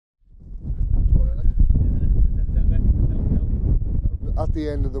at the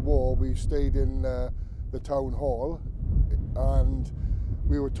end of the war, we stayed in the town hall, and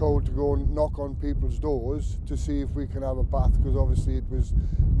we were told to go and knock on people's doors to see if we can have a bath, because obviously it was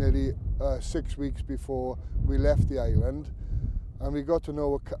nearly 6 weeks before we left the island. And we got to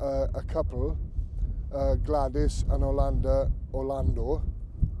know a couple, Gladys and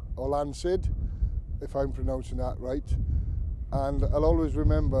Orlandsid, if I'm pronouncing that right. And I'll always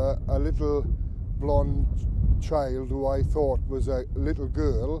remember a little blonde child who I thought was a little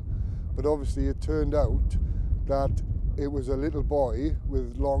girl, but obviously it turned out that it was a little boy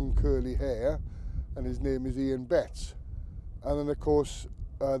with long curly hair, and his name is Ian Betts. And then of course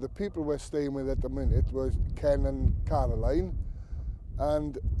the people we're staying with at the minute was Ken and Caroline,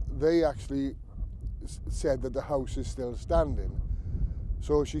 and they actually said that the house is still standing.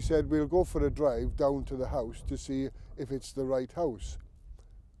 So she said, we'll go for a drive down to the house to see if it's the right house.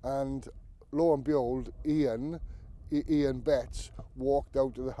 And lo and behold, Ian Betts walked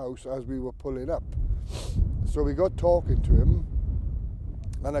out of the house as we were pulling up. So we got talking to him,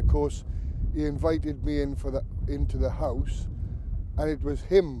 and of course he invited me into the house, and it was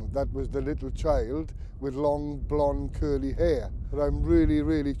him that was the little child with long blonde curly hair. But I'm really,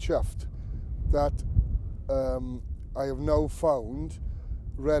 really chuffed that I have now found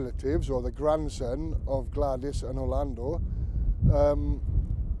relatives, or the grandson of Gladys and Orlando,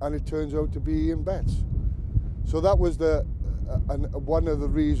 and it turns out to be Ian Betts. So that was one of the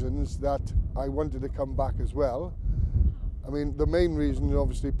reasons that I wanted to come back as well. I mean, the main reason is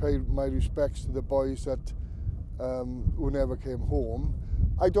obviously pay my respects to the boys that who never came home.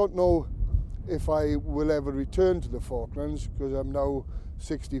 I don't know if I will ever return to the Falklands, because I'm now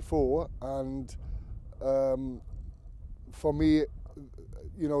 64, and for me,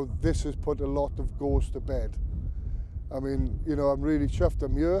 you know, this has put a lot of ghosts to bed. I mean, you know, I'm really chuffed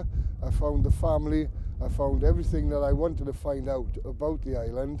I'm here. I found the family, I found everything that I wanted to find out about the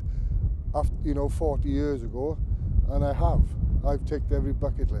island, after, you know, 40 years ago, and I have. I've ticked every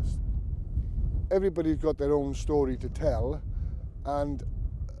bucket list. Everybody's got their own story to tell, and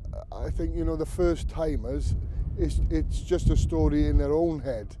I think, you know, the first timers, it's just a story in their own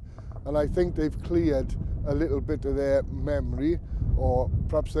head, and I think they've cleared a little bit of their memory, or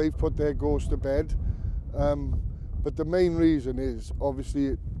perhaps they've put their ghost to bed. But the main reason is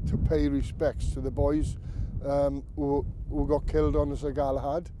obviously to pay respects to the boys who got killed on the Sir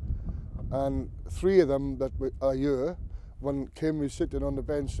Galahad, and 3 of them that are here. When Kim is sitting on the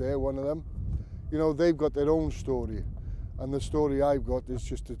bench there, one of them, you know, they've got their own story, and the story I've got is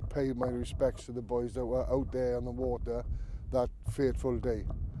just to pay my respects to the boys that were out there on the water that fateful day.